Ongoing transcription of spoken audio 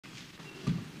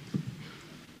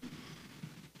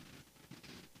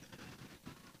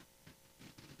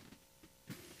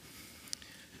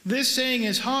This saying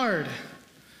is hard.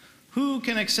 Who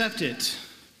can accept it?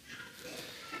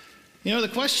 The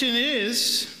question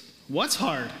is, what's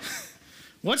hard?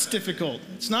 What's difficult?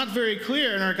 It's not very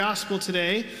clear in our gospel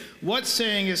today what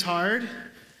saying is hard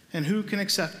and who can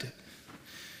accept it.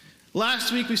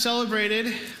 Last week we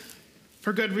celebrated,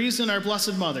 for good reason, our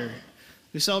Blessed Mother.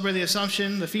 We celebrated the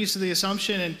Assumption, the Feast of the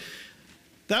Assumption, and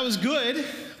that was good,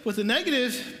 but the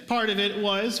negative part of it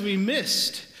was we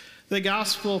missed the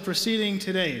gospel preceding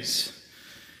today's.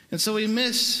 And so we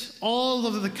miss all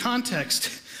of the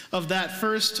context of that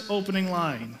first opening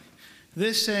line.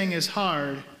 This saying is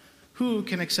hard. Who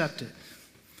can accept it?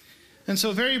 And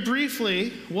so very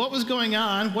briefly, what was going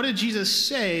on? What did Jesus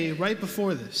say right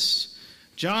before this?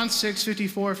 John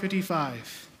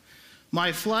 6:54-55.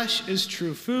 My flesh is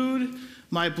true food.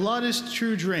 My blood is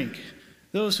true drink.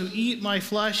 Those who eat my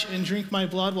flesh and drink my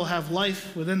blood will have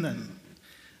life within them.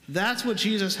 That's what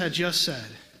Jesus had just said.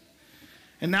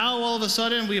 And now all of a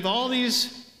sudden we have all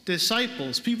these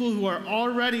disciples, people who are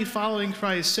already following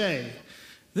Christ, say,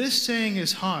 this saying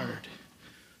is hard.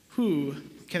 Who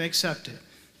can accept it?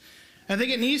 I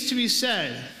think it needs to be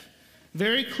said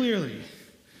very clearly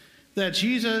that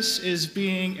Jesus is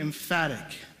being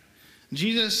emphatic.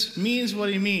 Jesus means what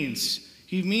he means.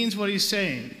 He means what he's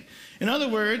saying. In other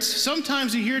words,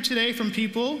 sometimes you hear today from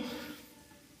people,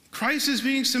 Christ is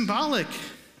being symbolic.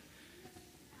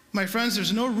 My friends,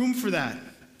 there's no room for that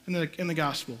in the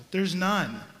gospel. There's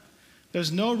none. There's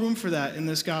no room for that in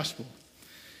this gospel.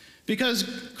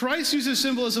 Because Christ uses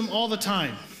symbolism all the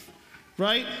time,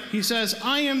 right? He says,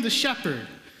 I am the shepherd.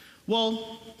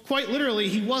 Well, quite literally,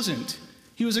 he wasn't.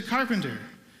 He was a carpenter,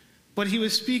 but he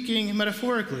was speaking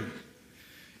metaphorically.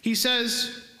 He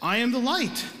says, I am the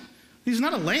light. He's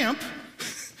not a lamp,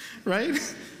 right?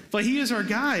 But he is our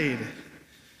guide.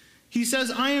 He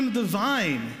says, I am the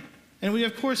vine. And we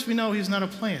know he's not a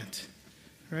plant,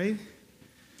 right?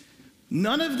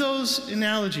 None of those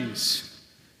analogies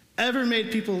ever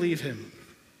made people leave him.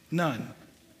 None.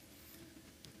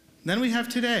 Then we have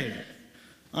today.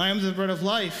 I am the bread of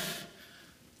life.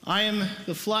 I am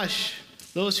the flesh.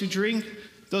 Those who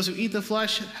eat the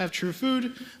flesh have true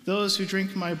food. Those who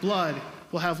drink my blood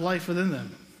will have life within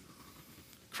them.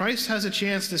 Christ has a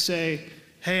chance to say,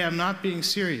 hey, I'm not being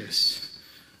serious.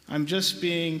 I'm just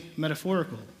being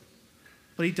metaphorical.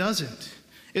 But he doesn't.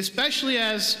 Especially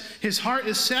as his heart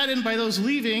is saddened by those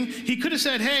leaving. He could have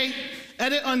said, hey,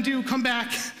 edit, undo, come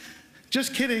back.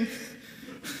 Just kidding.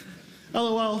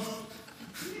 LOL.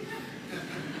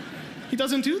 He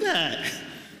doesn't do that.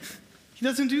 He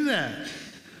doesn't do that.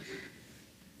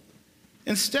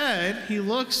 Instead, he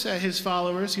looks at his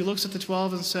followers, he looks at the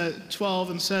 12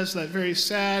 and says that very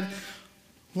sad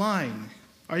line,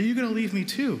 are you going to leave me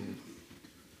too?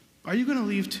 Are you going to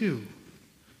leave too?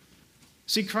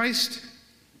 See, Christ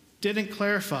didn't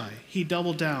clarify. He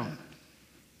doubled down.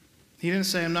 He didn't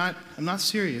say, I'm not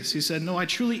serious. He said, no, I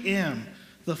truly am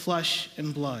the flesh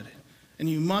and blood, and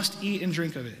you must eat and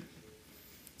drink of it.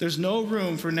 There's no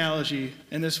room for analogy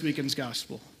in this weekend's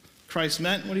gospel. Christ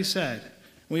meant what he said.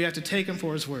 We have to take him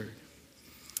for his word.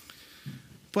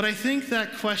 But I think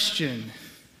that question,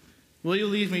 will you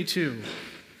leave me too,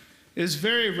 is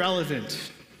very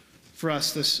relevant for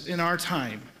us in our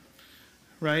time,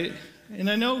 right? And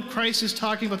I know Christ is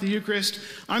talking about the Eucharist.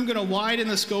 I'm going to widen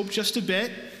the scope just a bit.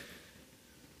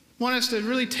 I want us to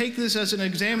really take this as an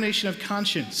examination of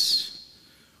conscience.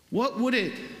 What would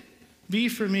it be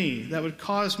for me that would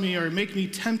cause me or make me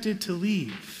tempted to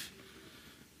leave?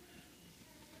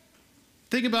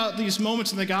 Think about these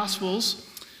moments in the Gospels.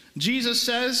 Jesus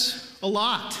says a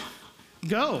lot.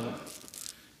 Go.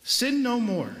 Sin no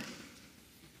more.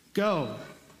 Go.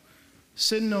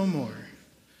 Sin no more.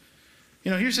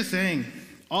 Here's the thing.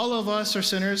 All of us are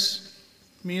sinners.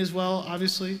 Me as well,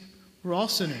 obviously. We're all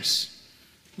sinners.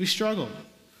 We struggle.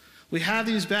 We have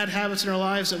these bad habits in our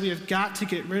lives that we have got to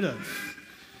get rid of.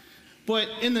 But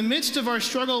in the midst of our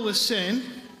struggle with sin,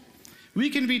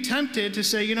 we can be tempted to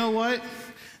say, you know what?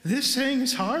 This saying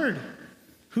is hard.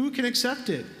 Who can accept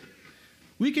it?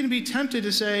 We can be tempted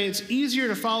to say it's easier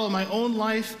to follow my own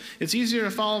life, it's easier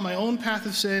to follow my own path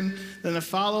of sin than to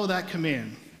follow that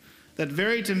command, that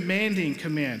very demanding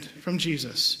command from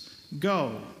Jesus.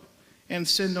 Go and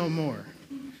sin no more.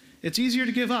 It's easier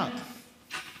to give up.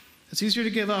 It's easier to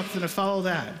give up than to follow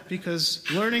that because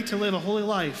learning to live a holy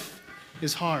life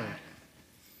is hard.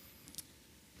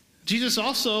 Jesus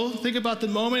also, think about the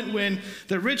moment when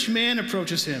the rich man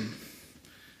approaches him.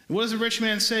 What does the rich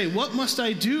man say? What must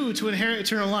I do to inherit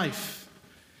eternal life?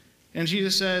 And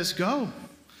Jesus says, go,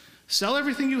 sell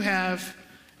everything you have,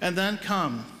 and then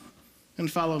come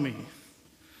and follow me.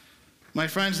 My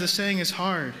friends, this saying is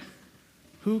hard.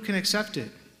 Who can accept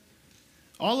it?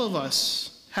 All of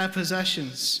us have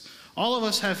possessions. All of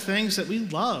us have things that we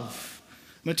love.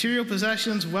 Material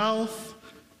possessions, wealth,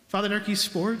 Father Durkee,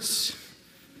 sports,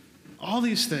 all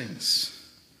these things.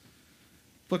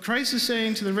 But Christ is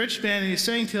saying to the rich man, and he's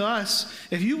saying to us,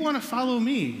 if you want to follow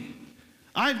me,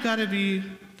 I've got to be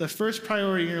the first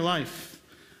priority in your life,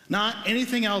 not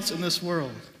anything else in this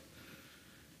world.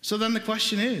 So then the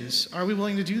question is, are we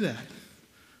willing to do that?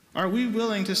 Are we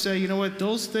willing to say, you know what,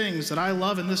 those things that I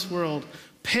love in this world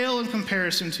pale in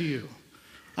comparison to you.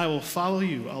 I will follow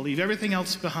you. I'll leave everything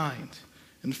else behind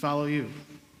and follow you.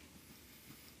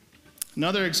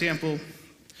 Another example,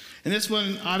 and this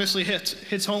one obviously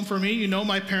hits home for me. You know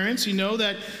my parents. You know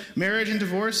that marriage and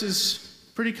divorce is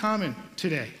pretty common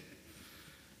today.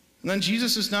 And then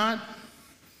Jesus is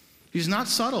he's not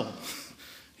subtle.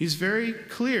 He's very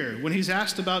clear when he's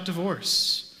asked about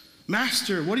divorce.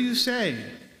 Master, what do you say?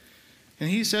 And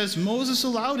he says, Moses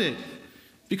allowed it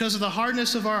because of the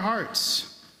hardness of our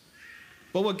hearts.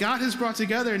 But what God has brought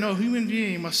together, no human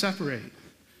being must separate.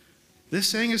 This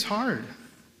saying is hard.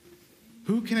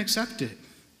 Who can accept it?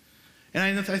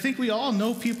 And I think we all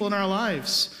know people in our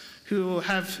lives who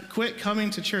have quit coming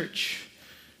to church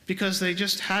because they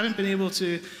just haven't been able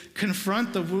to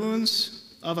confront the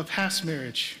wounds of a past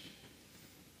marriage,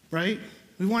 right?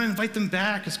 We want to invite them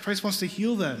back because Christ wants to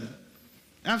heal them.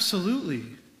 Absolutely.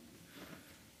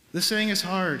 This saying is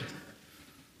hard.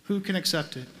 Who can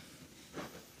accept it?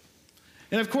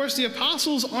 And of course, the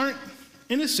apostles aren't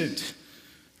innocent,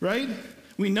 right?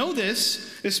 We know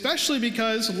this, especially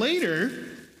because later,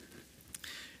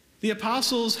 the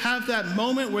apostles have that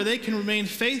moment where they can remain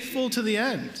faithful to the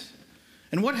end.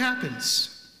 And what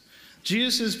happens?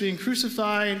 Jesus is being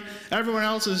crucified. Everyone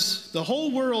else the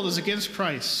whole world is against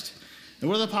Christ. And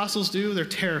what do the apostles do? They're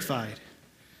terrified.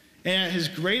 And at his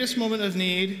greatest moment of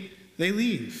need, they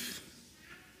leave.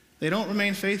 They don't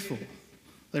remain faithful.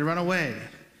 They run away.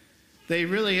 They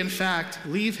really, in fact,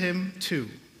 leave him too.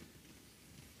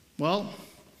 Well,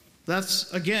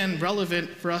 that's, again,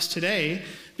 relevant for us today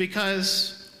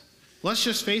because let's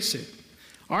just face it.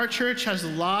 Our church has a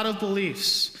lot of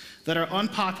beliefs that are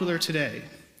unpopular today,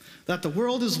 that the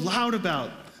world is loud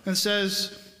about and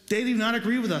says they do not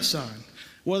agree with us on.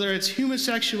 Whether it's human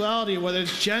sexuality, whether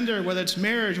it's gender, whether it's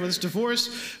marriage, whether it's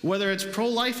divorce, whether it's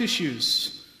pro-life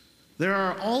issues. There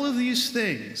are all of these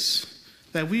things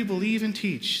that we believe and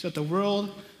teach that the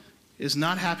world is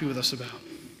not happy with us about.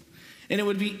 And it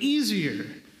would be easier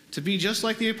to be just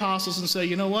like the apostles and say,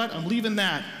 you know what, I'm leaving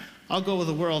that. I'll go with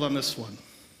the world on this one.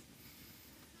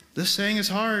 This saying is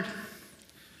hard.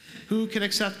 Who can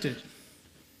accept it?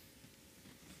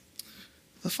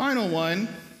 The final one,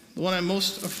 the one I'm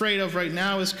most afraid of right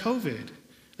now, is COVID.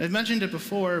 I've mentioned it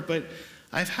before, but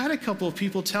I've had a couple of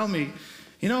people tell me,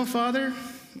 you know, Father,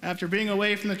 after being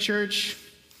away from the church,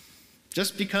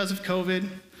 just because of COVID,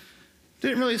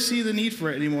 didn't really see the need for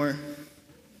it anymore.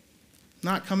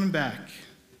 Not coming back.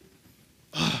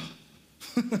 Oh.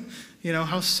 You know,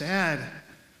 how sad.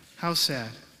 How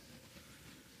sad.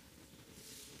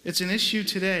 It's an issue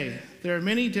today. There are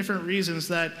many different reasons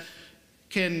that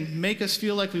can make us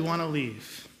feel like we want to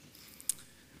leave.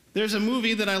 There's a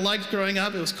movie that I liked growing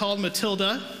up. It was called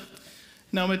Matilda.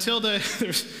 Now, Matilda,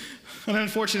 there's an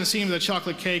unfortunate scene with a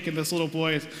chocolate cake and this little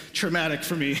boy is traumatic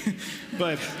for me.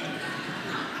 But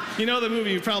you know the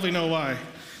movie, you probably know why.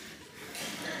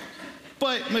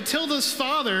 But Matilda's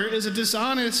father is a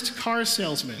dishonest car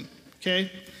salesman,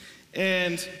 okay?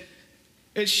 And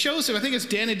it shows him, I think it's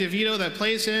Danny DeVito that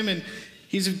plays him, and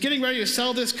he's getting ready to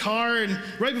sell this car, and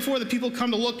right before the people come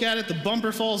to look at it, the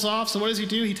bumper falls off. So what does he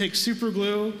do? He takes super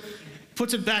glue,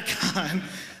 puts it back on,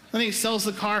 then he sells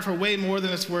the car for way more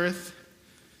than it's worth.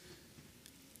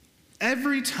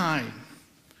 Every time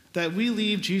that we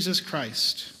leave Jesus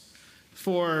Christ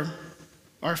for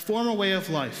our former way of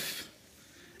life,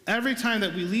 every time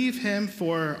that we leave him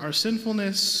for our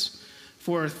sinfulness,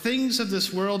 for things of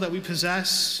this world that we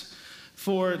possess,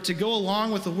 to go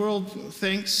along with the world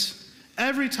thinks,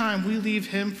 every time we leave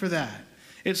him for that,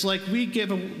 it's like we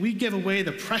give away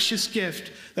the precious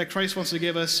gift that Christ wants to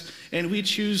give us, and we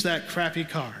choose that crappy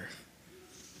car.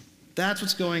 That's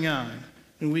what's going on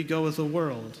when we go with the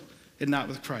world and not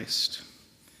with Christ.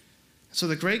 So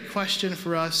the great question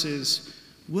for us is,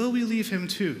 will we leave him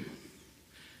too?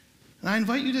 And I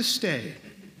invite you to stay.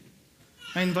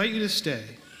 I invite you to stay.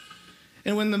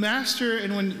 And when the Master,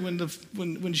 and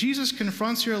when Jesus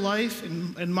confronts your life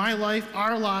and my life,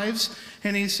 our lives,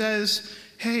 and he says,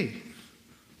 hey,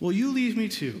 will you leave me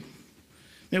too?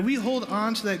 Now we hold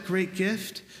on to that great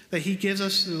gift that he gives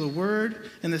us through the Word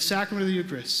and the sacrament of the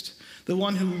Eucharist, the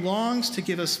one who longs to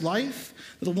give us life,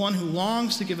 the one who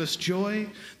longs to give us joy,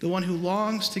 the one who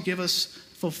longs to give us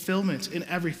fulfillment in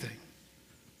everything.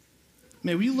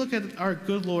 May we look at our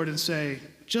good Lord and say,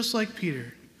 just like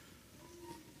Peter,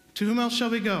 to whom else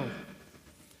shall we go?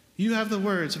 You have the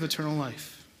words of eternal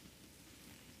life.